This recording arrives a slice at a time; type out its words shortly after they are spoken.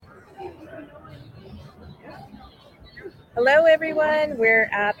Hello, everyone. We're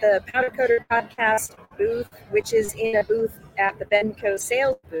at the Powder Coater Podcast booth, which is in a booth at the Benco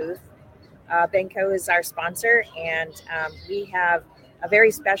sales booth. Benco is our sponsor, and we have a very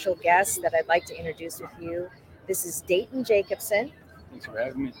special guest that I'd like to introduce with you. This is Dayton Jacobson. Thanks for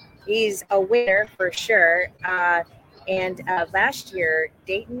having me. He's a winner for sure. And last year,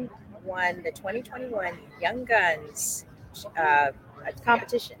 Dayton won the 2021 Young Guns uh,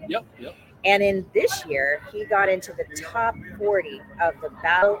 competition. Yep. And in this year, he got into the top 40 of the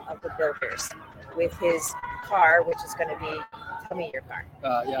Battle of the Builders with his car, which is going to be, tell me your car.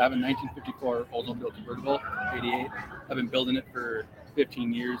 Yeah, I have a 1954 Oldsmobile convertible, 88. I've been building it for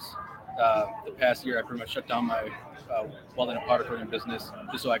 15 years. The past year, I pretty much shut down my welding and powder coating business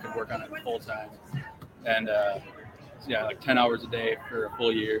just so I could work on it full time. And like 10 hours a day for a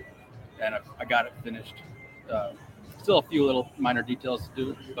full year. And I got it finished. Still a few little minor details to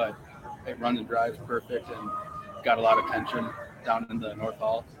do, but it runs and drives perfect and got a lot of attention down in the North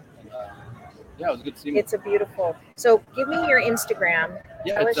Hall. And, it was good to see me. It's a beautiful. So give me your Instagram.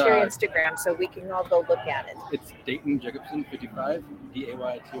 Yeah, Tell us your Instagram so we can all go look at it. It's Dayton Jacobson 55,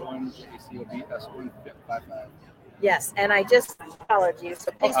 DaytonJacobson55. Yes, and I just followed you,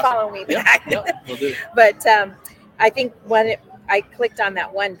 so please follow me back. Yep, will do. But I think I clicked on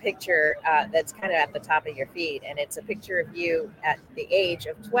that one picture that's kind of at the top of your feed, and it's a picture of you at the age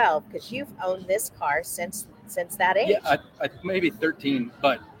of 12, because you've owned this car since that age. Yeah, I maybe 13,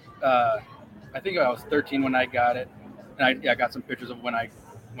 but I think I was 13 when I got it, and I got some pictures of when I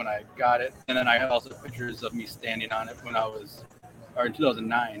got it, and then I have also pictures of me standing on it in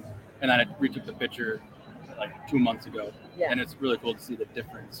 2009, and then I retook the picture like 2 months ago, and it's really cool to see the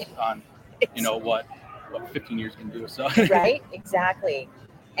difference on what 15 years can do. So right, exactly.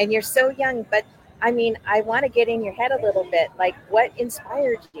 And you're so young, but I mean, I want to get in your head a little bit. Like, what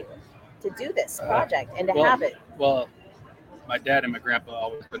inspired you to do this project and to have it? Well, my dad and my grandpa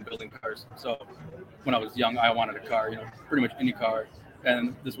always been building cars. So when I was young, I wanted a car, pretty much any car.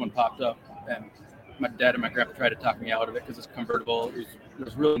 And this one popped up, and my dad and my grandpa tried to talk me out of it because it's convertible. There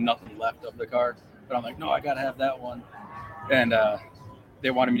was really nothing left of the car. But I'm like, no, I got to have that one. And they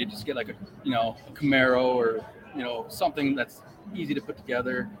wanted me to just get like a Camaro or, something that's easy to put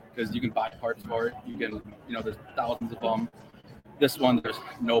together because you can buy parts for it. You can, there's thousands of them. This one, there's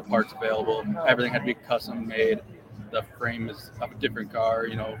no parts available. Everything had to be custom made. The frame is of a different car,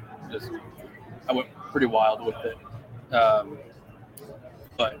 I went pretty wild with it.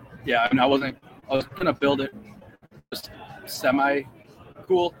 But yeah, I was going to build it just semi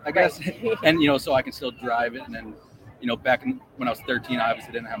cool, I guess. Right. And, so I can still drive it. And then, back when I was 13, I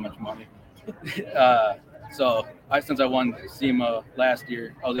obviously didn't have much money. So since I won SEMA last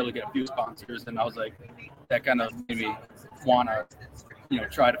year, I was able to get a few sponsors, and I was like, that kind of made me want to,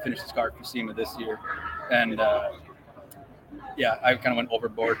 try to finish this car for SEMA this year. And I kind of went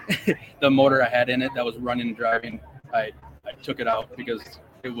overboard. The motor I had in it that was running and driving, I took it out because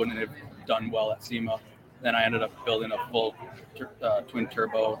it wouldn't have done well at SEMA. Then I ended up building a full twin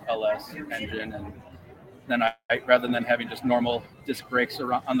turbo LS engine, and then I rather than having just normal disc brakes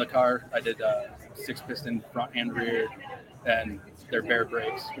on the car, I did 6-piston front and rear, and they're Bear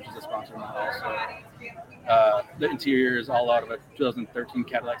Brakes, which is a sponsor of mine also. The interior is all out of a 2013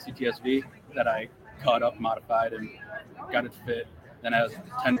 Cadillac CTS-V that I cut up, modified, and got it fit. Then it has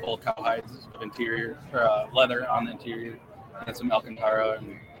 10-volt cowhides of interior, or leather on the interior, and some Alcantara.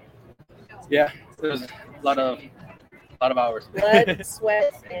 And there's a lot of hours. Blood,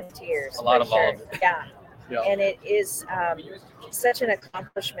 sweat, and tears. A lot of all of it. Yeah. Yeah. And it is such an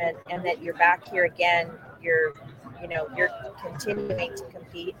accomplishment, and that you're back here again. You're continuing to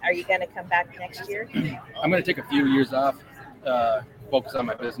compete. Are you going to come back next year? I'm going to take a few years off, focus on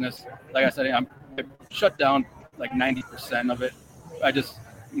my business. Like I said, I shut down like 90% of it. I just,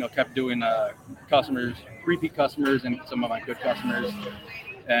 kept doing customers, repeat customers, and some of my good customers.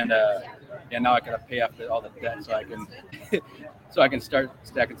 And now I got to pay off all the debt so I can start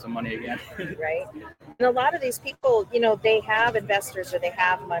stacking some money again. Right. And a lot of these people, they have investors or they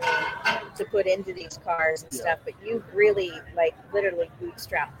have money to put into these cars and stuff, but you really literally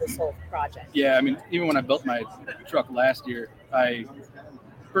bootstrapped this whole project. Yeah, I mean, even when I built my truck last year, I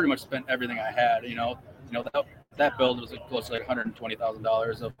pretty much spent everything I had. That build was close to like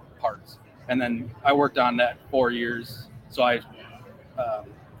 $120,000 of parts, and then I worked on that 4 years. So I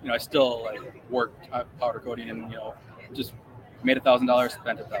still worked powder coating and just made $1,000,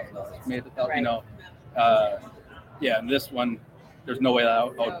 spent $1,000, made $1,000. And this one, there's no way that I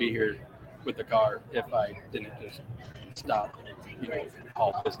would be here with the car if I didn't just stop,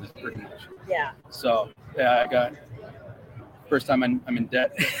 all business pretty much. Yeah. So I got first time I'm in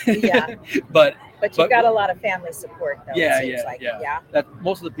debt. Yeah. but you've got a lot of family support, though. Yeah, it seems like. yeah. That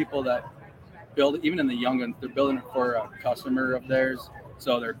most of the people that build, even in the young ones, they're building it for a customer of theirs.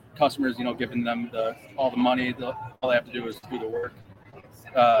 So their customers, giving them all the money. All they have to do is do the work.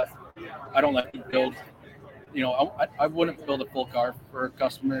 I don't let them build. I wouldn't build a full car for a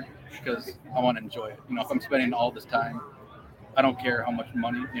customer because I want to enjoy it. If I'm spending all this time, I don't care how much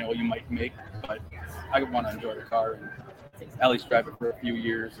money you might make, but I want to enjoy the car and at least drive it for a few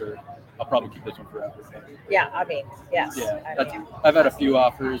years, or I'll probably keep this one forever. Yeah, I mean, yes. Yeah, I've had a few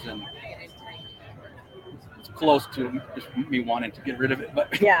offers, and it's close to just me wanting to get rid of it,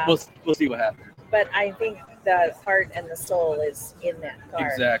 but yeah, we'll see what happens. But I think the heart and the soul is in that car.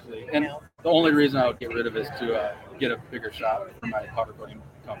 Exactly, and the only reason I would get rid of it is to get a bigger shop for my powder coating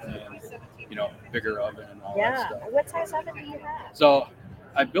company and bigger oven and all that stuff. What size oven do you have? So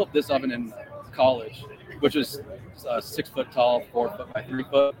I built this oven in college, which is 6 foot tall, 4 foot by 3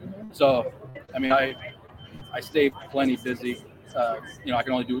 foot. So I mean, I stay plenty busy. I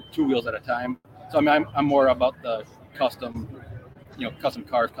can only do 2 wheels at a time. So I mean, I'm more about the custom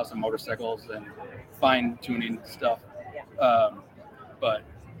cars, custom motorcycles, and fine tuning stuff. But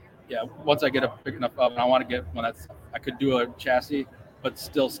yeah, once I get a big enough oven, I want to get one I could do a chassis, but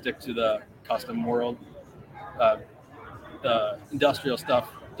still stick to the custom world. The industrial stuff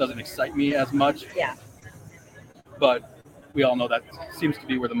doesn't excite me as much. Yeah. But we all know that seems to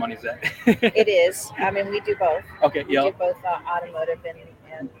be where the money's at. It is. I mean, we do both. Okay. We do both automotive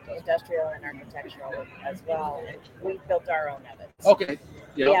and industrial and architectural as well. And we built our own ovens. Okay.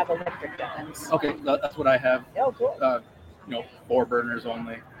 Yeah. We have electric ovens. Okay, that's what I have. Oh, cool. 4 burners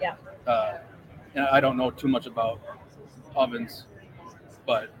only. Yeah. And I don't know too much about ovens,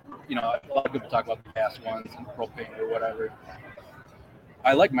 but a lot of people talk about the gas ones and propane or whatever.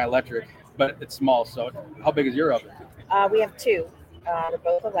 I like my electric, but it's small. So how big is your oven? We have 2. They're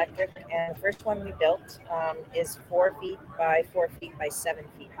both electric, and the first one we built is 4 feet by 4 feet by 7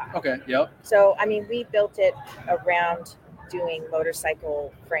 feet high. Okay, yep. So, I mean, we built it around doing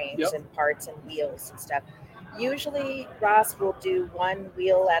motorcycle frames and parts and wheels and stuff. Usually, Ross will do 1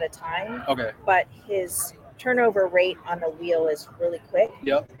 wheel at a time. Okay. But his turnover rate on the wheel is really quick.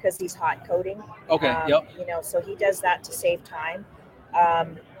 Yep. Because he's hot coating. Okay. Yep. So he does that to save time,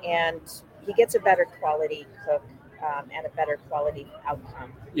 and he gets a better quality cook. And a better quality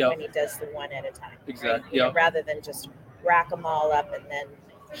outcome when he does the 1 at a time. Exactly. Right? Rather than just rack them all up and then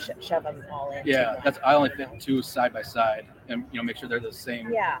shove them all in. Yeah, I only fit 2 side by side, and make sure they're the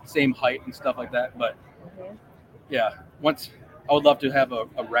same height and stuff like that. But once I would love to have a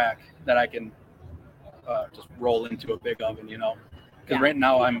rack that I can just roll into a big oven, because right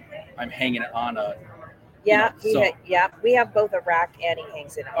now I'm hanging it on a. Yeah, we have both a rack and he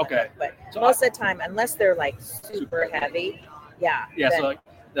hangs it on. Okay. But so most of the time, unless they're like super heavy, Yeah, then,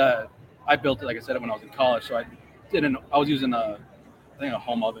 so I built it, like I said, when I was in college. So I was using a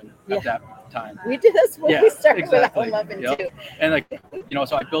home oven at that time. We did this when we started with a home oven too. And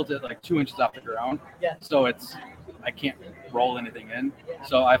so I built it like 2 inches off the ground. Yeah. So I can't roll anything in. Yeah.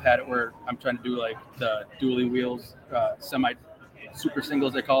 So I've had it where I'm trying to do like the dually wheels, semi super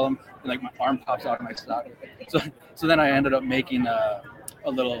singles they call them, and like my arm pops out of my sock. So then I ended up making a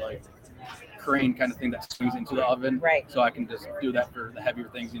little like crane kind of thing that swings into the oven. Right. So I can just do that for the heavier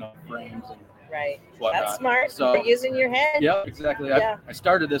things, frames and whatnot. That's smart. So you're using your head. Yeah, exactly. Yeah. I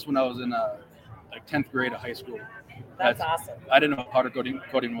started this when I was in like 10th grade of high school. That's awesome. I didn't know what powder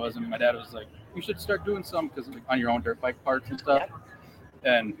coating was, and my dad was like, "You should start doing some because on your own dirt bike parts and stuff." Yep.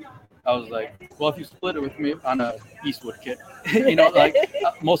 And I was like, well, if you split it with me on a Eastwood kit,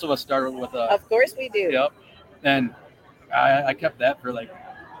 most of us started with a. Of course we do. Yep. And I kept that for like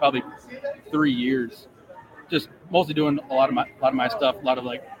probably 3 years, just mostly doing a lot of my stuff, a lot of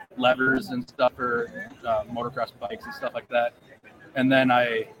like levers and stuff for motocross bikes and stuff like that. And then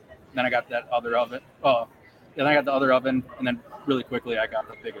I got that other oven. Then I got the other oven, and then really quickly I got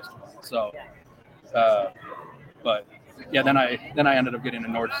the biggest one. So, but. Yeah, then I ended up getting a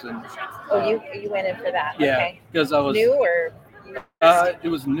Nordson. You went in for that? Yeah, okay. Because I was new or. It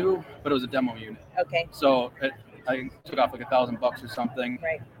was new, but it was a demo unit. Okay. So I took off like $1,000 or something.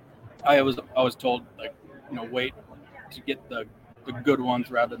 Right. I was told wait to get the good ones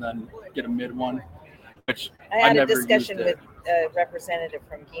rather than get a mid one, which I had a discussion with a representative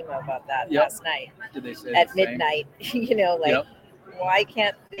from GEMA about that last night. Did they say at midnight? Why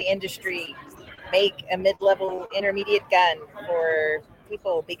can't the industry make a mid-level intermediate gun for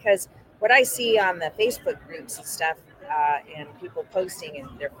people? Because what I see on the Facebook groups and stuff and people posting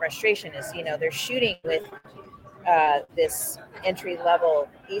and their frustration is, they're shooting with this entry-level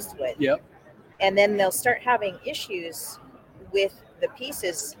Eastwood. Yep. And then they'll start having issues with the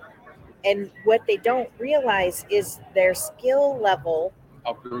pieces. And what they don't realize is their skill level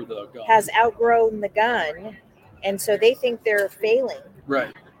Outgrew the gun. has outgrown the gun. And so they think they're failing,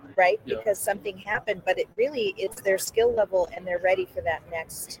 Right. Yeah. because something happened, but it really it's their skill level and they're ready for that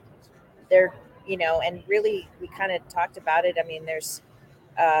next. They're, and really we kind of talked about it. I mean, there's,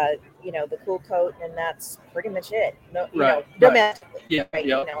 the cool coat, and that's pretty much it. No, domestically. Yeah. Right.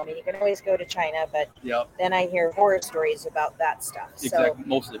 Yep. I mean, you can always go to China, but Yep. then I hear horror stories about that stuff. Exactly.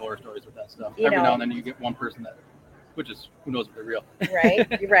 Mostly horror stories with that stuff. You Every know- now and then you get one person that, which is who knows if they're real. So,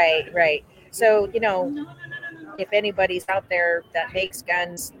 right. So, if anybody's out there that makes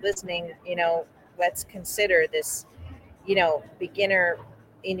guns listening, let's consider this, beginner,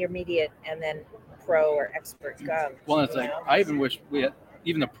 intermediate, and then pro or expert gun. Well, it's like I even wish we had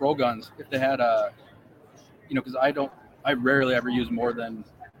even the pro guns if they had because I rarely ever use more than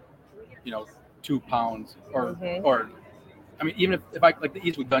 2 pounds or Mhm. or I mean even if I like the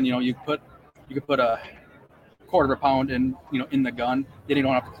Eastwood gun, you could put a quarter of a pound in the gun, then you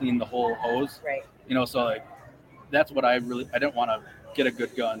don't have to clean the whole hose. Right. So like that's what I didn't want to get a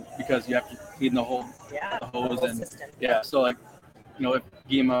good gun because you have to clean the whole Yeah. the hose whole and system. yeah. So like if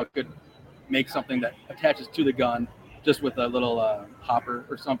GEMA could make something that attaches to the gun just with a little hopper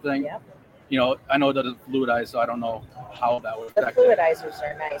or something. Yep. I know that it's fluidized, so I don't know how that would The affect it. fluidizers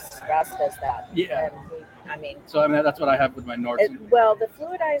are nice. Ross does that. Yeah. And So that's what I have with my Nordson. the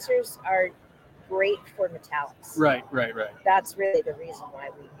fluidizers are great for metallics. Right. That's really the reason why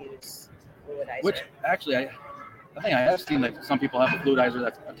we use fluidizer. Which actually, I think I have seen that some people have a fluidizer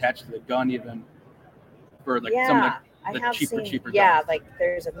that's attached to the gun even for like some of I the have cheaper seen, guns. like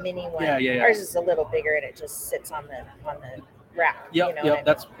there's a mini one. Yeah. Ours is a little bigger and it just sits on the rack. Yep.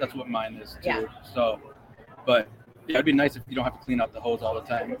 That's what mine is too. Yeah. So, but yeah, it'd be nice if you don't have to clean out the hose all the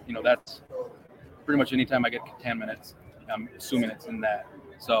time. That's pretty much anytime I get contaminants, I'm assuming it's in that.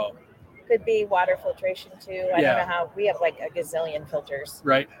 So. Could be water filtration too. I Yeah. don't know how we have like a gazillion filters.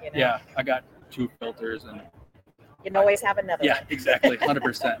 Right. Yeah, I got 2 filters and. You can always have another Yeah, one. exactly.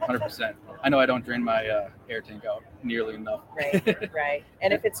 100%. I know I don't drain my air tank out nearly enough. Right.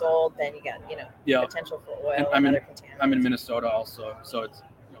 And if it's old, then you got, Yeah. potential for oil And and other contaminants. I'm in Minnesota also, so it's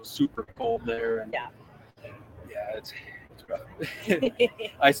super cold there. And Yeah. Yeah, it's rough.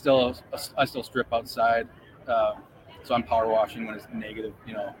 I still strip outside, so I'm power washing when it's negative,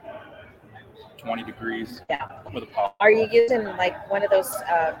 20 degrees. Yeah. With a power. Are you using like one of those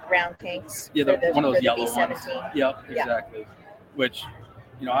round tanks? Yeah, one of those yellow ones. B17? Yep, exactly. Which,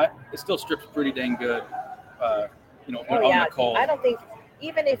 it still strips pretty dang good. When on the cold. I don't think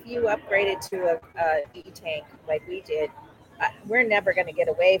even if you upgraded to a E tank like we did, we're never going to get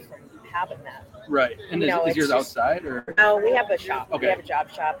away from having that. Right. And is yours outside or? No, we have a shop. Okay. We have a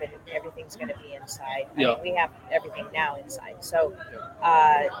job shop, and everything's going to be inside. Yeah. We have everything now inside. So,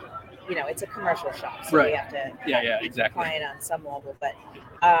 it's a commercial shop, so Right. we have to Yeah, exactly. client on some level. But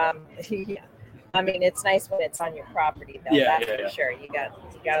yeah, I mean, it's nice when it's on your property, though. Yeah, That's for yeah. sure. You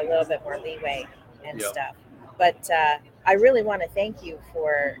got a little bit more leeway and Yeah. stuff. But I really want to thank you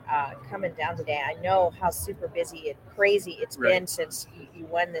for coming down today. I know how super busy and crazy it's Right. been since you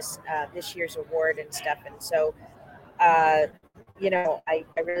won this year's award and stuff. And so, I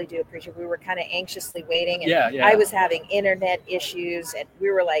really do appreciate. We were kind of anxiously waiting, and Yeah. I was having internet issues, and we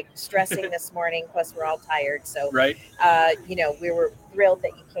were like stressing this morning. Plus, we're all tired, so Right. we were thrilled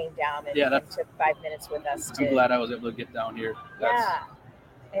that you came down and, Yeah, and took 5 minutes with us. I'm glad I was able to get down here.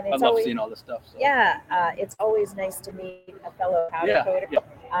 And I it's love always seeing all this stuff. So. it's always nice to meet a fellow powder Yeah.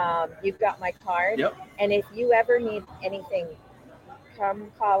 coder. You've got my card, Yep. and if you ever need anything,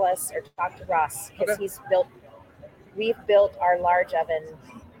 come call us or talk to Ross because Okay. we've built our large oven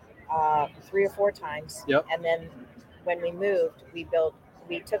 3 or 4 times. Yep. And then when we moved, we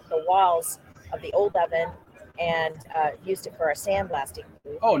took the walls of the old oven and used it for our sandblasting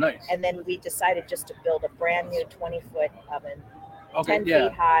booth. Oh, nice. And then we decided just to build a brand new 20-foot oven, Okay. 10 Yeah.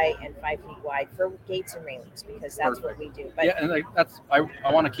 feet high and 5 feet wide for gates and railings because that's Perfect. what we do. But Yeah, and like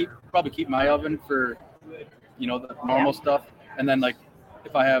I want to probably keep my oven for the normal stuff, and then like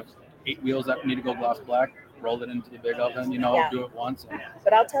if I have 8 wheels that need to go gloss black, roll it into the big oven, Yeah. do it once.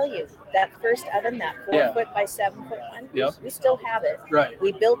 But I'll tell you, that first oven, that 4-foot by 7-foot one, Yep. we still have it. Right.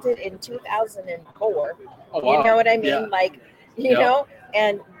 We built it in 2004. Oh, wow. You know what I mean? Yeah. Like, Yep.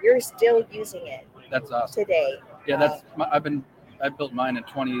 and you're still using it That's awesome. today. Yeah, I built mine in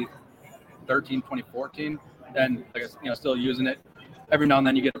 2013, 2014, and like still using it. Every now and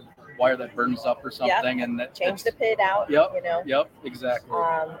then you get a wire that burns up or something, and that Change the pit out. Yep. You know. Yep, exactly.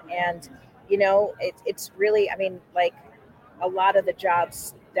 And it's really, I mean, like a lot of the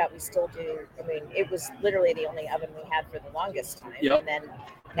jobs that we still do. I mean, it was literally the only oven we had for the longest time. Yep. And then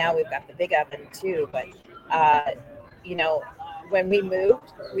now we've got the big oven too. But, you know, when we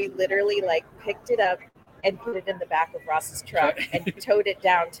moved, we literally like picked it up and put it in the back of Ross's truck and towed it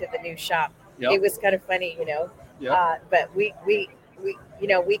down to the new shop. Yep. It was kind of funny, you know. Yep. But we, you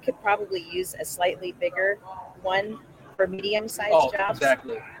know, we could probably use a slightly bigger one for medium-sized jobs.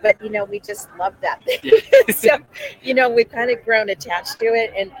 Exactly. But, you know, we just love that thing. Yeah. So, you know, we've kind of grown attached to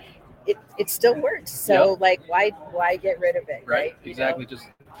it, and it still works. So, like, why get rid of it, right? Exactly. You know?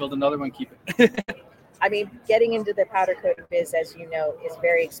 Just build another one, keep it. I mean, getting into the powder coating biz, as you know, is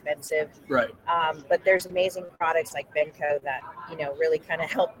very expensive. Right. But there's amazing products like Benco that, you know, really kind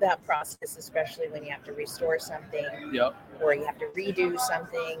of help that process, especially when you have to restore something, Yep. or you have to redo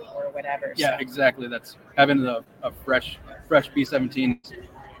something or whatever. Yeah, exactly. That's having a fresh B17 is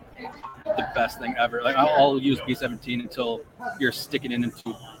the best thing ever. Like I'll use B17 until you're sticking it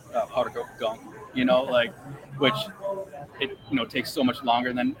into powder coat gunk, you know, like, which it, you know, takes so much longer.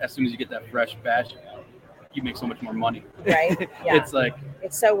 And then as soon as you get that fresh batch, you make so much more money. Right. Yeah. It's like,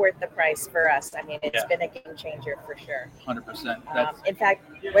 it's so worth the price for us. I mean, it's Yeah. been a game changer for sure. 100%. That's In fact,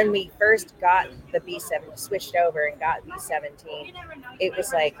 when we first got the B7, switched over and got B17, it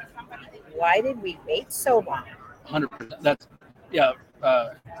was like, why did we wait so long? 100%. That's, yeah.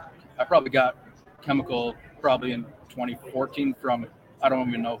 I probably got chemical probably in 2014 from, I don't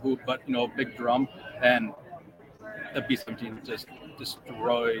even know who, but, you know, Big Drum, and the B17 just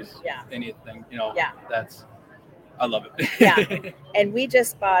destroys Yeah. anything, you know. Yeah. That's, I love it. Yeah. And we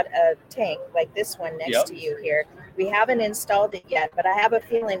just bought a tank like this one next Yep. to you here. We haven't installed it yet, but I have a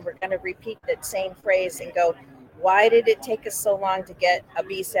feeling we're going to repeat that same phrase and go, why did it take us so long to get a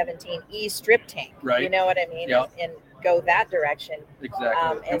B17E strip tank? Right. You know what I mean? Yep. And go that direction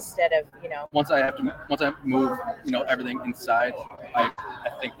Exactly. instead of, you know. Once I move, you know, everything inside, I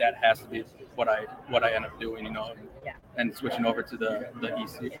think that has to be what I end up doing, you know. Yeah. And switching over to the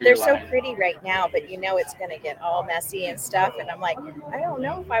EC. They're so pretty right now, but you know it's going to get all messy and stuff. And I'm like, I don't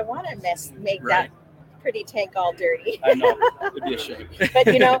know if I want to make that pretty tank all dirty. I know. It'd be a shame.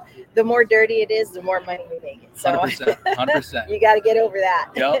 But you know, the more dirty it is, the more money we make. So 100%. you got to get over that.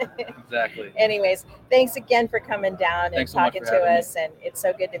 Yep, exactly. Anyways, thanks again for coming down and Thanks so much talking for to having me. us. And it's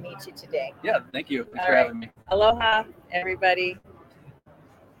so good to meet you today. Yeah, thank you. Thanks All for right. having me. Aloha, everybody.